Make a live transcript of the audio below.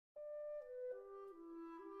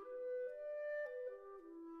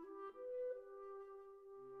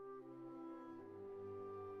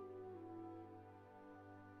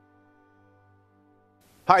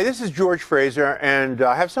Hi, this is George Fraser, and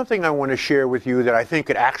I have something I want to share with you that I think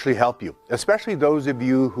could actually help you, especially those of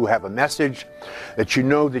you who have a message that you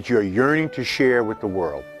know that you're yearning to share with the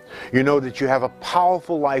world. You know that you have a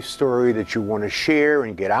powerful life story that you want to share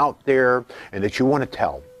and get out there and that you want to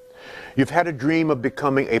tell. You've had a dream of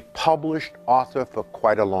becoming a published author for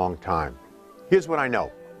quite a long time. Here's what I know.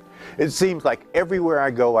 It seems like everywhere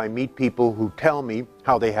I go, I meet people who tell me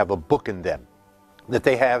how they have a book in them, that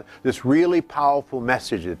they have this really powerful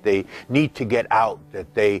message that they need to get out,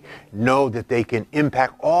 that they know that they can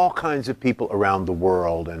impact all kinds of people around the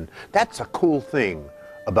world. And that's a cool thing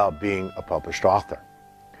about being a published author.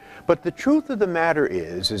 But the truth of the matter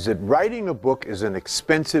is that writing a book is an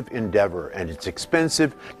expensive endeavor, and it's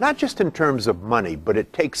expensive not just in terms of money, but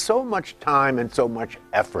it takes so much time and so much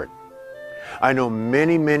effort. I know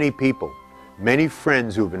many people, many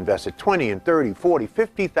friends who've invested $20,000 and $30,000,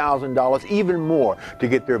 $40,000, $50,000, even more to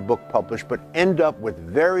get their book published, but end up with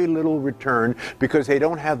very little return because they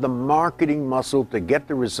don't have the marketing muscle to get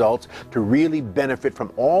the results, to really benefit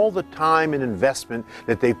from all the time and investment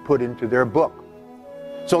that they put into their book.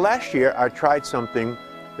 So last year, I tried something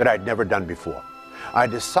that I'd never done before. I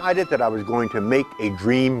decided that I was going to make a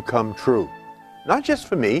dream come true. Not just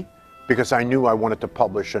for me, because I knew I wanted to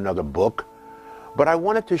publish another book, but I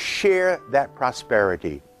wanted to share that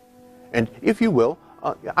prosperity. And if you will,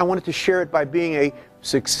 I wanted to share it by being a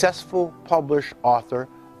successful published author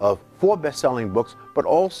of 4 best-selling books, but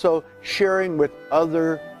also sharing with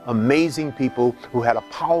other amazing people who had a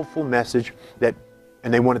powerful message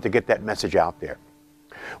and they wanted to get that message out there.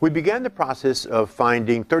 We began the process of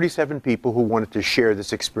finding 37 people who wanted to share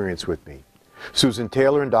this experience with me. Susan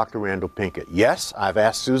Taylor and Dr. Randall Pinkett. Yes, I've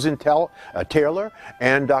asked Susan Taylor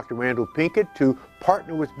and Dr. Randall Pinkett to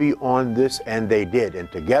partner with me on this, and they did.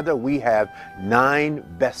 And together we have 9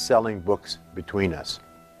 best-selling books between us.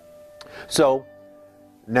 So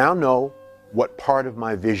now know what part of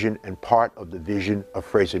my vision and part of the vision of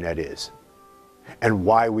FraserNet is, and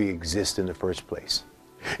why we exist in the first place.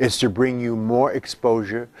 It's to bring you more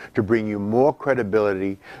exposure, to bring you more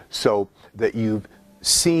credibility, so that you're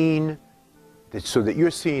seen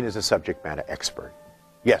as a subject matter expert.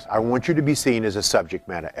 Yes, I want you to be seen as a subject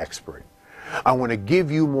matter expert. I want to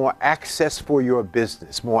give you more access for your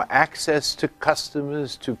business, more access to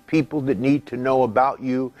customers, to people that need to know about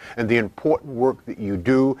you and the important work that you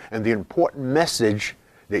do and the important message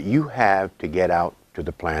that you have to get out to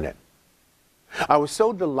the planet. I was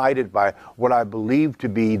so delighted by what I believe to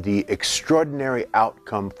be the extraordinary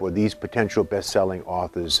outcome for these potential best-selling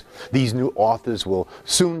authors. These new authors will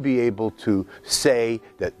soon be able to say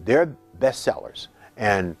that they're bestsellers,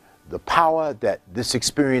 and the power that this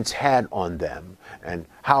experience had on them, and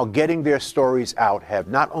how getting their stories out have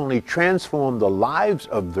not only transformed the lives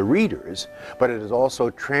of the readers, but it has also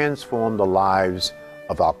transformed the lives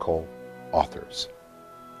of our co-authors.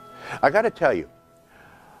 I got to tell you,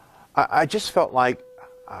 I just felt like,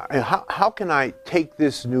 how can I take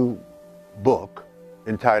this new book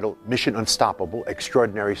entitled Mission Unstoppable,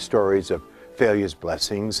 Extraordinary Stories of Failure's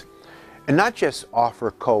Blessings, and not just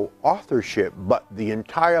offer co-authorship, but the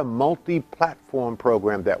entire multi-platform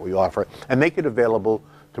program that we offer, and make it available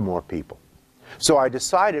to more people. So I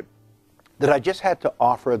decided that I just had to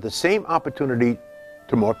offer the same opportunity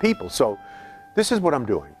to more people. So this is what I'm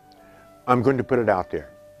doing. I'm going to put it out there.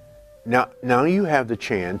 Now you have the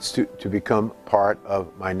chance to become part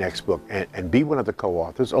of my next book and be one of the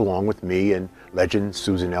co-authors, along with me and legend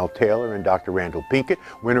Susan L. Taylor and Dr. Randall Pinkett,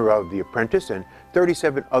 winner of The Apprentice, and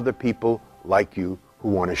 37 other people like you who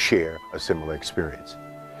want to share a similar experience.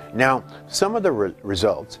 Now, some of the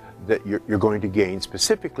results that you're going to gain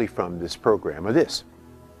specifically from this program are this.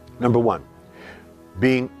 Number 1,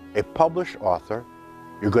 being a published author,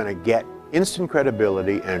 you're going to get instant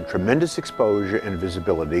credibility and tremendous exposure and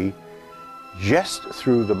visibility just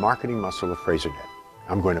through the marketing muscle of FraserNet.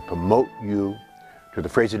 I'm going to promote you to the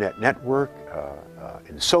FraserNet network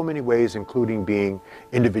in so many ways, including being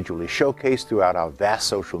individually showcased throughout our vast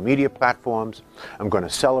social media platforms. I'm going to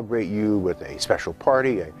celebrate you with a special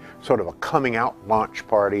party, a sort of a coming out launch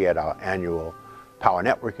party at our annual Power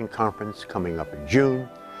Networking Conference coming up in June.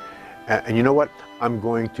 And you know what? I'm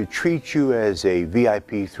going to treat you as a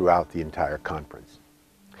VIP throughout the entire conference.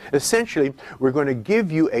 Essentially, we're going to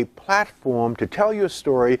give you a platform to tell your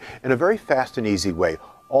story in a very fast and easy way,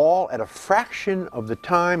 all at a fraction of the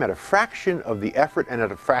time, at a fraction of the effort, and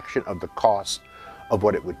at a fraction of the cost of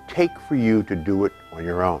what it would take for you to do it on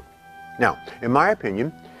your own. Now, in my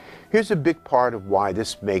opinion, here's a big part of why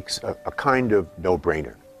this makes a kind of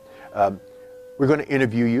no-brainer. We're going to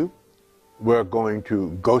interview you. We're going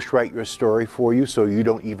to ghostwrite your story for you so you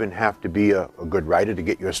don't even have to be a good writer to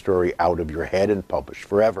get your story out of your head and published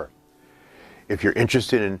forever. If you're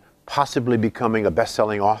interested in possibly becoming a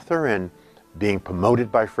best-selling author and being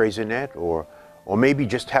promoted by FraserNet, or maybe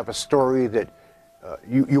just have a story that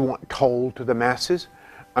you want told to the masses,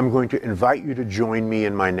 I'm going to invite you to join me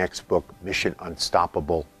in my next book, Mission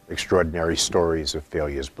Unstoppable: Extraordinary Stories of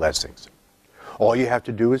Failure's Blessings. All you have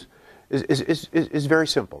to do is very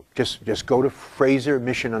simple. Just go to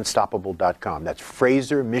FraserMissionUnstoppable.com. That's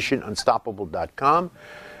FraserMissionUnstoppable.com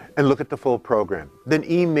and look at the full program. Then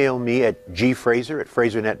email me at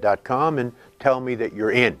gfraser@FraserNet.com and tell me that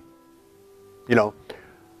you're in. You know,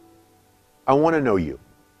 I want to know you.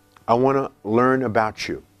 I want to learn about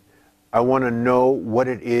you. I want to know what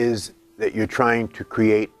it is that you're trying to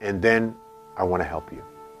create, and then I want to help you.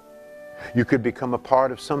 You could become a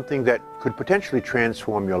part of something that could potentially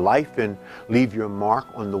transform your life and leave your mark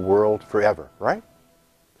on the world forever, right?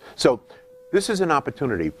 So this is an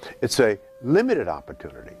opportunity. It's a limited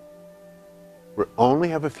opportunity. We only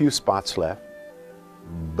have a few spots left,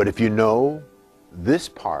 but if you know this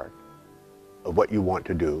part of what you want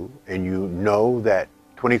to do, and you know that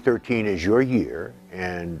 2013 is your year,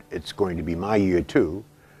 and it's going to be my year too,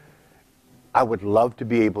 I would love to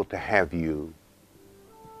be able to have you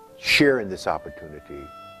share in this opportunity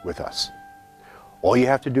with us. All you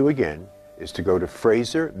have to do again is to go to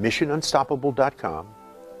FraserMissionUnstoppable.com,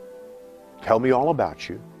 tell me all about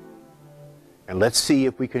you, and let's see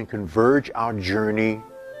if we can converge our journey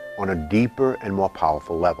on a deeper and more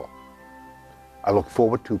powerful level. I look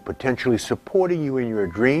forward to potentially supporting you in your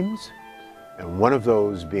dreams, and one of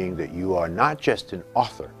those being that you are not just an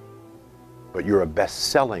author, but you're a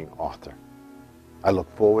best-selling author. I look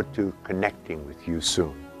forward to connecting with you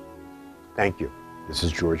soon. Thank you. This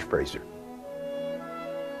is George Fraser.